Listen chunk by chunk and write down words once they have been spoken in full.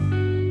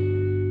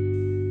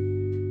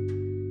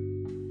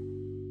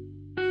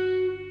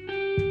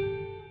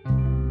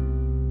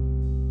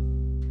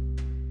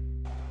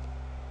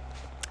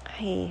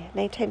Hey,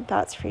 nighttime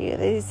thoughts for you.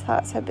 These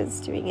thoughts have been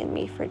stewing in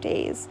me for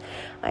days.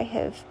 I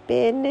have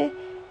been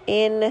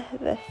in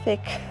the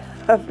thick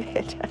of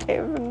it. I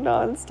am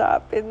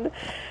nonstop in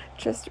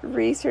just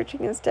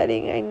researching and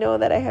studying. I know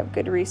that I have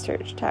good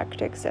research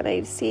tactics and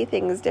I see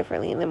things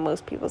differently than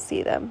most people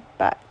see them.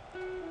 But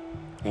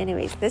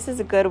anyways, this is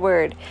a good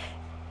word.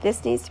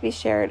 This needs to be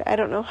shared. I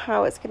don't know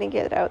how it's going to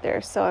get out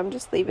there, so I'm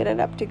just leaving it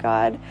up to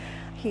God.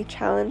 He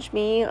challenged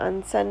me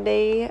on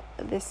Sunday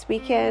this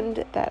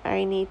weekend that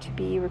I need to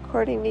be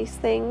recording these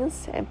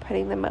things and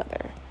putting them out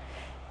there.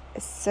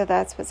 So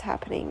that's what's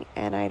happening,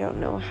 and I don't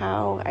know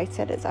how. I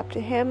said it's up to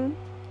him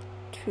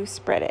to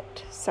spread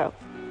it. So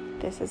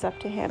this is up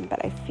to him,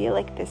 but I feel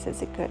like this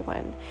is a good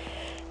one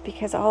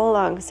because all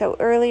along, so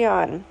early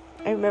on,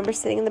 I remember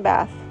sitting in the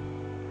bath,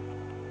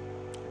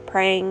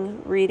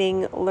 praying,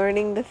 reading,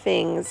 learning the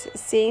things,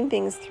 seeing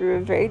things through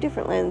a very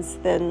different lens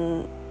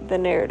than the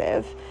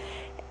narrative,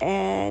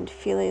 and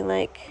feeling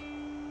like,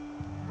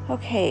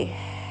 okay,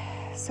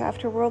 so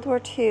after World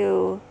War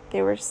II,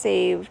 they were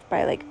saved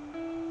by like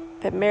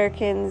the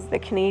Americans, the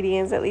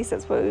Canadians, at least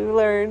that's what we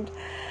learned,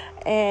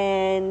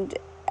 and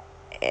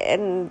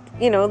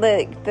you know,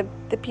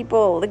 the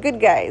people, the good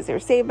guys, they were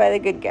saved by the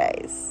good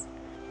guys.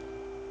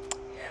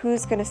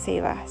 Who's going to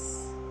save us?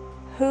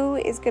 Who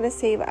is going to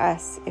save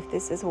us if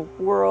this is a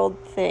world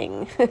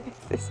thing?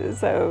 If this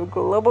is a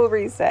global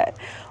reset,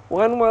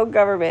 one world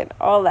government,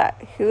 all that.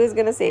 Who is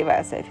going to save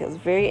us? It feels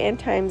very end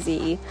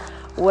times-y.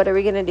 What are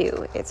we going to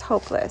do? It's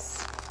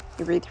hopeless.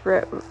 You read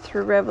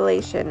through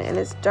Revelation, and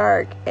it's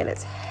dark, and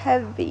it's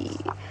heavy,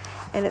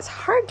 and it's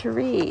hard to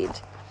read.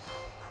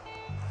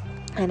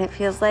 And it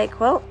feels like,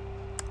 well,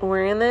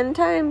 we're in the end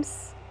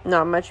times.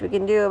 Not much we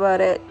can do about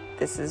it.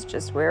 This is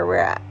just where we're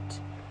at.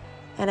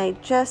 And I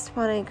just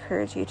want to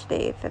encourage you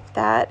today that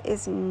that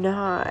is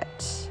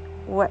not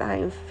what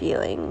I'm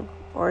feeling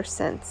or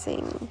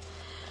sensing.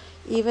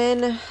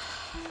 Even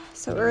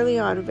so early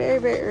on, very,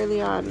 very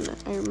early on,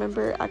 I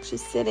remember actually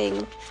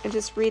sitting and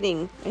just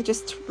reading. I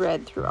just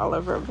read through all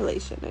of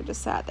Revelation. I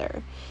just sat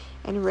there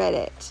and read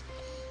it.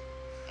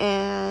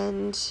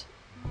 And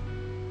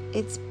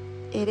it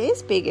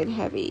is big and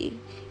heavy.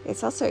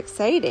 It's also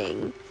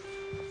exciting.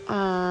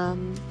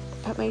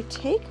 But my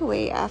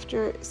takeaway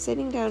after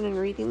sitting down and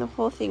reading the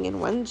whole thing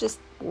in one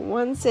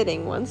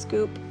sitting, one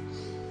scoop,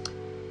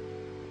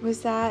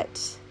 was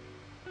that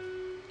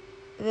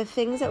the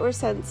things that we're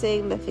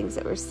sensing, the things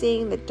that we're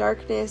seeing, the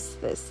darkness,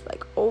 this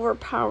like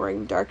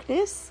overpowering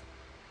darkness,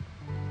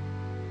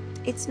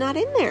 it's not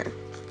in there.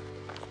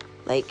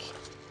 Like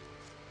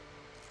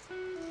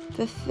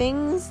the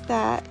things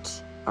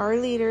that our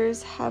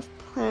leaders have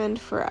planned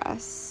for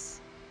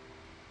us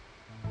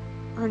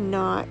are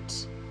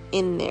not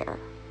in there.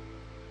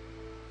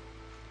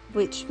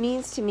 Which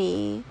means to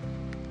me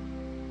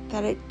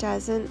that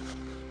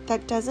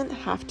that doesn't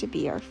have to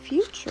be our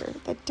future.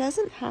 That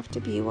doesn't have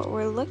to be what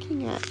we're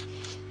looking at.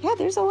 Yeah,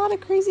 there's a lot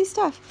of crazy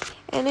stuff,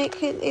 and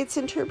it's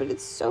interpreted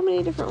so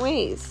many different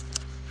ways.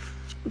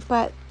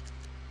 But,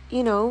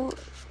 you know,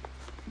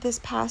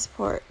 this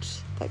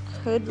passport that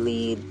could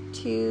lead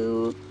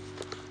to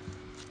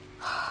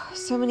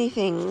so many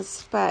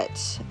things,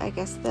 but I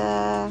guess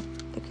the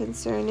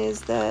concern is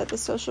the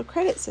social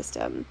credit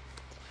system.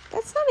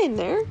 That's not in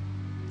there.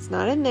 It's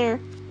not in there.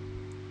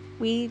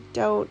 We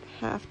don't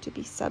have to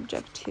be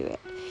subject to it.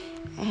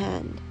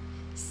 And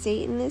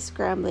Satan is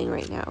scrambling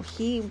right now.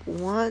 He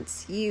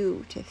wants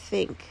you to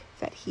think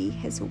that he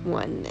has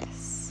won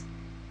this.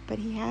 But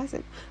he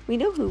hasn't. We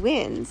know who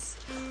wins.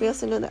 We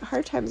also know that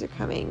hard times are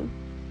coming.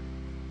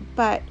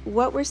 But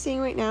what we're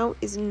seeing right now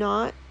is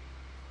not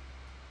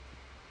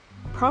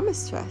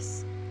promised to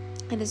us.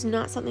 And is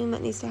not something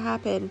that needs to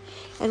happen.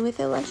 And with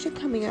the election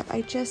coming up,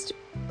 I just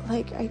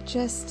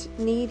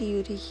need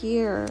you to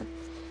hear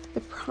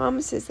the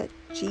promises that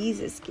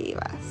Jesus gave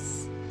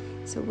us.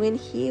 So when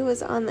he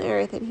was on the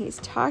earth and he's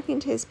talking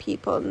to his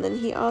people, and then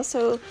he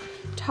also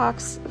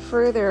talks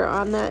further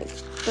on that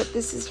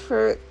this is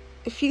for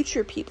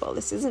future people.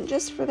 This isn't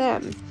just for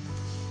them.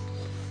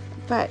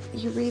 But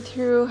you read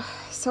through,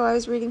 so I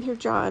was reading through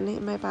John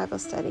in my Bible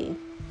study.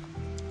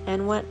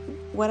 And what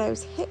I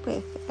was hit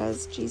with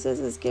as Jesus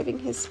is giving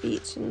his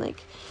speech in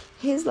like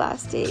his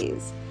last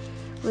days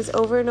was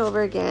over and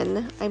over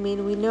again. I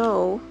mean, we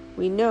know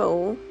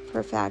for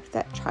a fact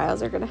that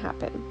trials are going to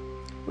happen.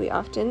 We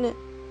often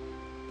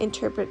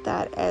interpret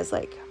that as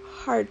like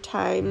hard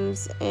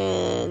times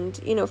and,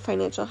 you know,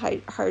 financial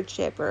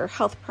hardship or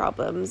health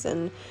problems.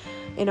 And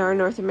in our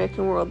North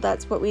American world,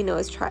 that's what we know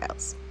as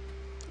trials.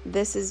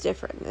 This is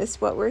different.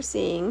 What we're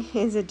seeing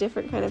is a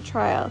different kind of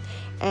trial.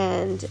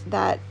 And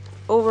that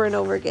over and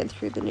over again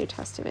through the New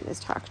Testament is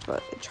talked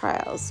about the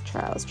trials.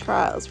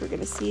 We're going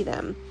to see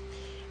them.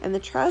 And the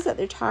trials that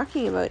they're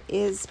talking about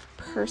is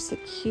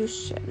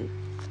persecution.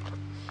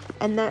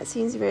 And that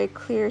seems very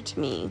clear to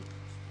me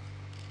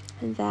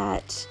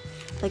that,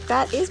 like,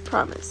 that is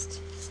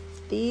promised.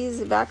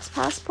 These vax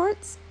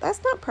passports,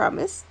 that's not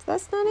promised.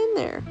 That's not in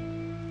there.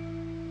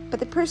 But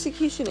the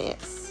persecution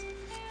is.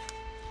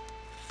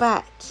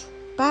 But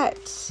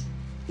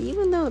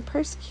even though the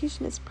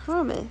persecution is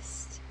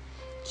promised,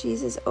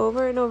 Jesus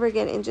over and over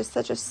again in just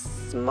such a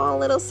small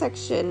little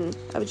section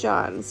of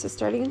John, so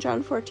starting in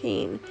John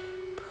 14,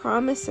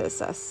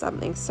 promises us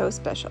something so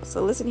special.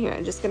 So listen here,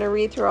 I'm just going to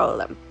read through all of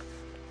them.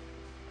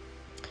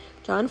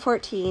 John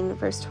 14,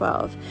 verse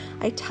 12,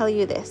 I tell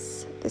you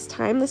this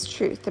timeless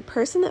truth. The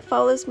person that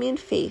follows me in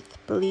faith,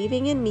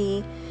 believing in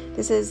me,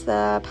 this is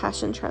the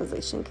Passion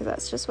Translation, because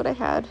that's just what I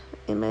had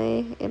in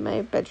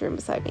my bedroom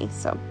beside me.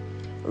 So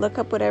look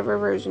up whatever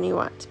version you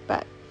want.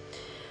 But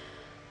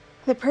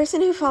the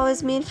person who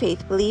follows me in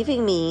faith,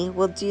 believing me,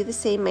 will do the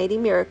same mighty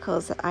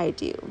miracles that I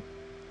do.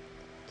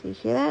 Do you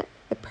hear that?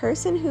 The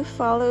person who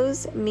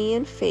follows me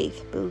in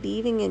faith,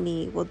 believing in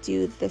me, will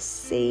do the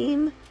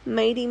same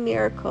mighty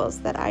miracles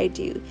that I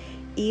do,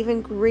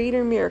 even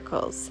greater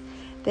miracles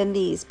than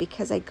these,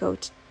 because I go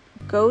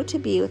to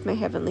be with my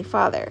heavenly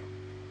Father.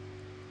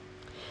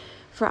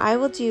 For I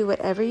will do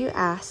whatever you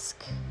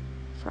ask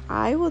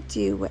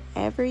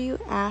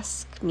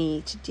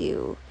me to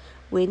do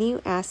when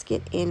you ask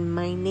it in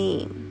my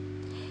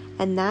name.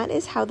 And that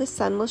is how the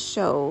Son will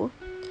show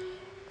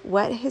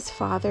what his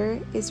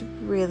Father is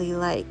really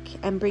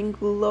like and bring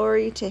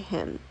glory to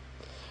him.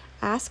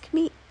 Ask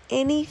me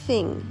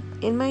anything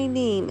in my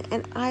name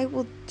and I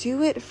will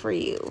do it for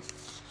you.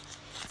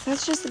 So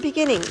that's just the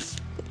beginning.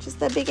 Just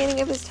the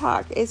beginning of his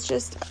talk. It's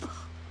just,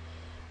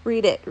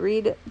 read it.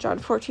 Read John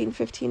 14,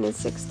 15, and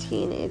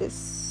 16. It is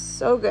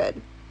so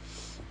good.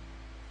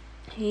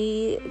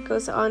 He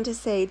goes on to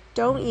say,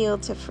 don't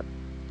yield to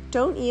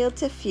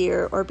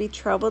fear or be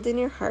troubled in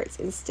your hearts.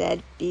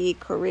 Instead, be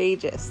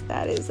courageous.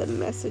 That is a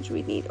message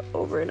we need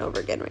over and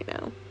over again right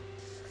now.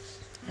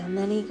 And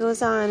then he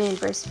goes on in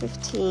verse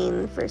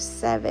 15, verse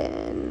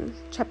 7,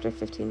 chapter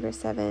 15, verse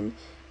 7.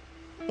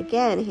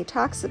 Again, he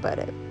talks about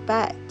it.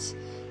 But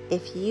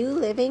if you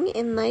living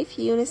in life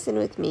unison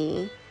with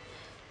me,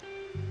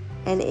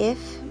 and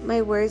if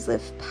my words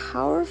live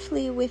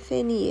powerfully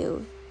within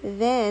you,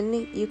 then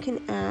you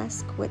can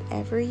ask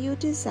whatever you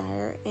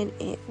desire and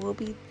it will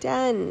be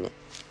done.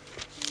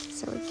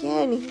 So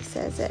again, he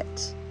says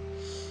it.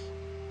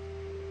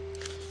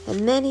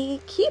 And then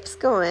he keeps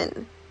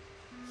going.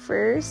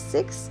 Verse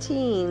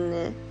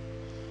 16.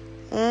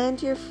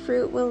 And your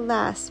fruit will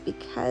last,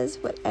 because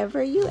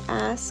whatever you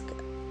ask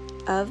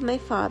of my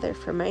Father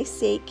for my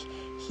sake,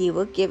 he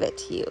will give it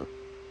to you.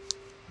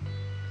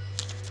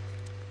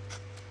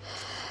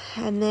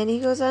 And then he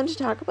goes on to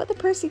talk about the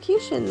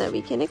persecution that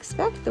we can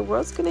expect. The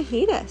world's going to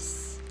hate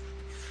us.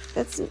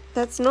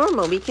 That's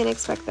normal. We can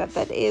expect that.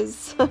 That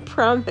is a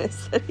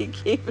promise that he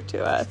gave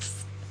to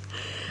us.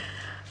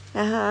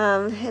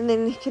 And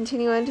then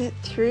continue on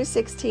through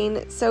 16.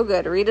 It's so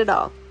good. Read it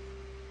all.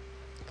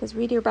 Because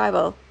read your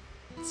Bible.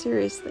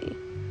 Seriously.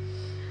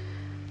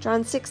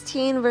 John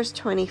 16, verse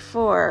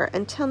 24.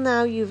 Until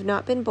now, you've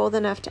not been bold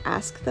enough to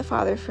ask the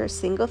Father for a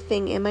single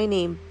thing in my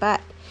name,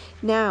 but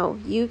now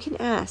you can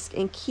ask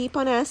and keep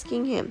on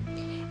asking him,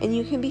 and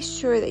you can be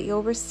sure that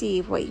you'll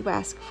receive what you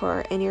ask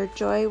for, and your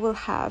joy will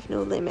have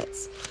no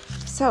limits.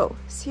 So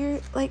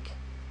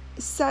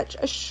such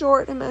a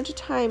short amount of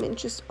time, and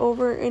just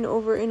over and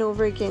over and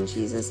over again,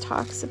 Jesus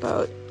talks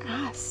about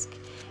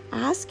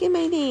ask in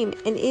my name,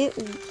 and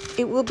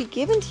it will be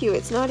given to you.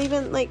 It's not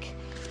even like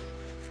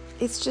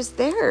it's just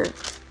there.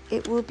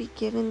 It will be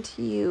given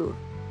to you.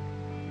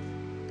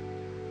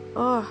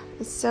 Oh,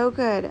 it's so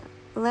good.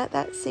 Let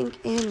that sink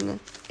in,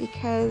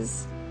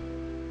 because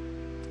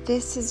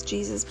this is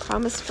Jesus'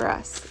 promise for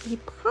us. He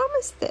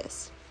promised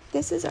this.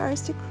 This is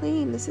ours to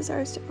claim. This is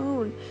ours to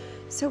own.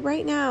 So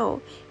right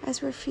now,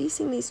 as we're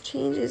facing these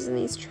changes and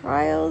these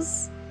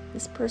trials,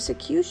 this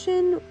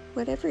persecution,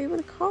 whatever you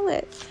want to call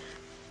it,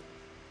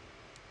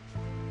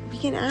 we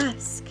can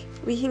ask.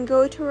 We can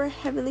go to our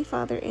Heavenly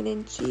Father and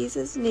in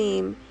Jesus'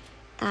 name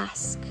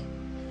ask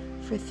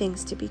for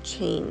things to be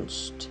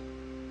changed.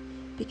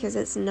 Because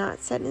it's not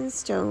set in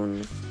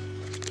stone.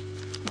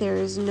 There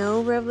is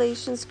no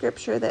Revelation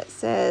scripture that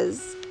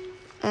says,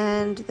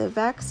 and the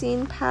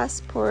vaccine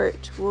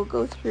passport will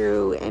go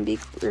through and be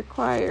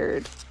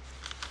required.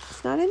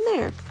 It's not in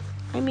there.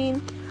 I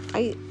mean,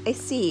 I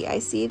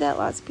see that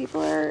lots of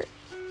people are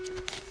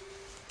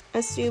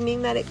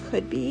assuming that it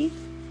could be,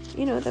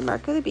 the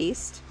mark of the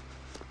beast.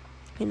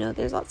 I know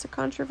there's lots of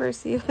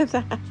controversy with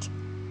that.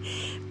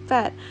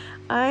 But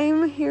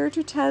I'm here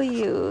to tell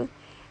you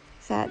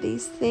that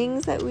these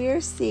things that we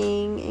are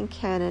seeing in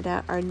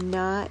Canada are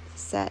not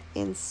set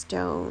in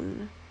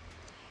stone,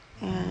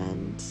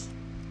 and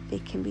they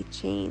can be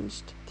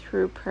changed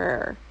through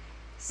prayer.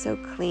 So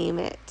claim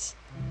it.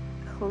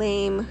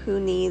 Claim who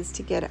needs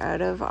to get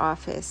out of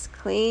office.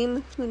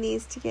 Claim who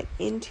needs to get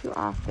into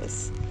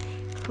office.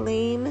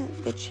 Claim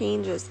the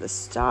changes, the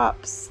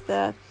stops,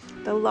 the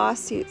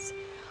lawsuits.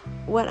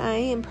 What I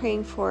am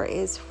praying for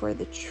is for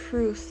the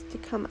truth to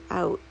come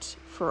out,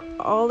 for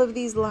all of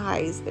these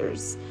lies.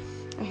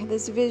 I had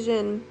this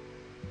vision.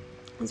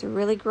 It was a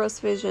really gross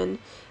vision,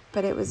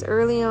 but it was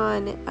early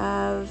on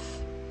of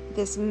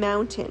this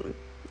mountain.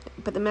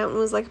 But the mountain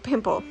was like a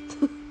pimple.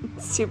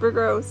 Super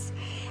gross.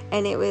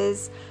 And it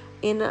was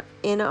in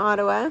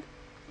Ottawa.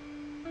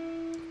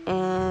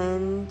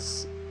 and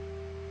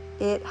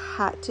it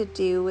had to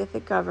do with the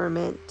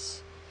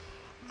government.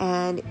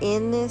 And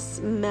in this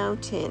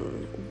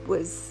mountain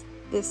was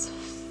this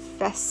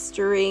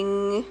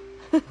festering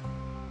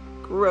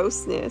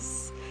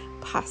grossness,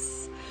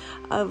 pus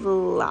of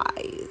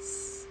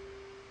lies,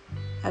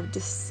 of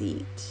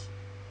deceit.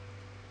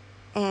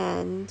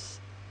 And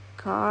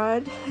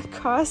God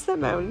caused the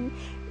mountain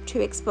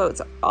to explode.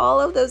 So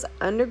all of those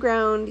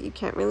underground, you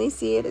can't really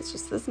see it, it's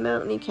just this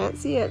mountain, you can't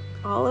see it.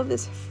 All of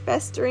this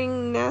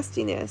festering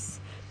nastiness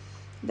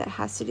that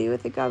has to do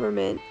with the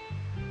government,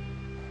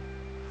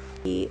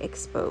 he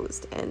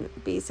exposed and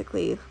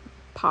basically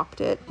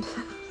popped it.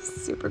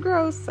 Super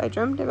gross. I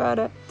dreamt about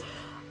it.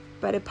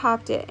 But it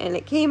popped it and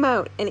it came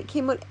out, and it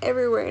came out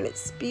everywhere, and it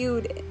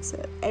spewed it so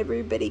that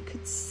everybody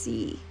could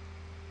see.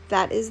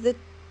 That is the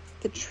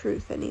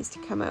truth that needs to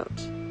come out.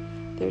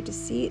 Their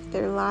deceit,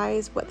 their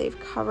lies, what they've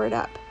covered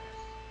up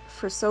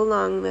for so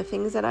long, the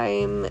things that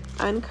I'm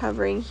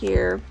uncovering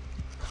here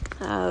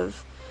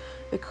of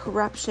the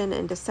corruption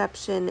and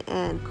deception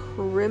and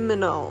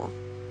criminal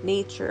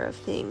nature of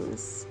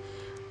things,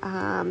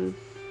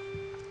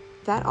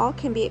 that all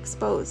can be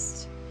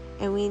exposed.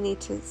 And we need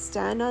to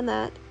stand on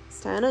that,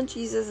 stand on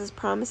Jesus'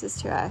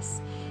 promises to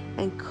us,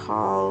 and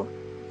call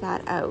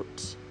that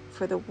out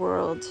for the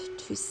world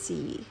to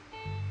see.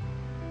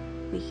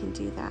 We can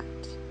do that.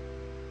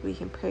 We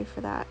can pray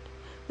for that.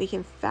 We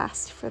can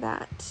fast for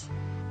that.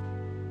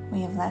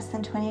 We have less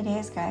than 20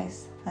 days,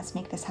 guys. Let's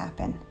make this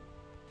happen.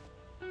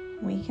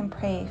 We can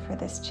pray for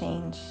this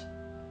change.